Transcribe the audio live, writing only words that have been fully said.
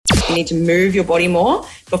You need to move your body more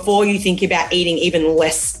before you think about eating even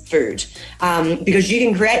less food, because you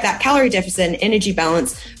can create that calorie deficit and energy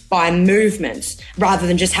balance by movement rather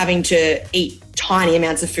than just having to eat tiny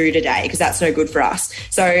amounts of food a day, because that's no good for us.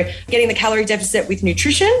 So getting the calorie deficit with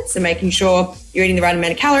nutrition, so making sure you're eating the right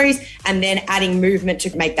amount of calories, and then adding movement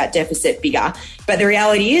to make that deficit bigger. But the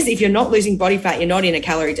reality is, if you're not losing body fat, you're not in a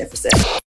calorie deficit.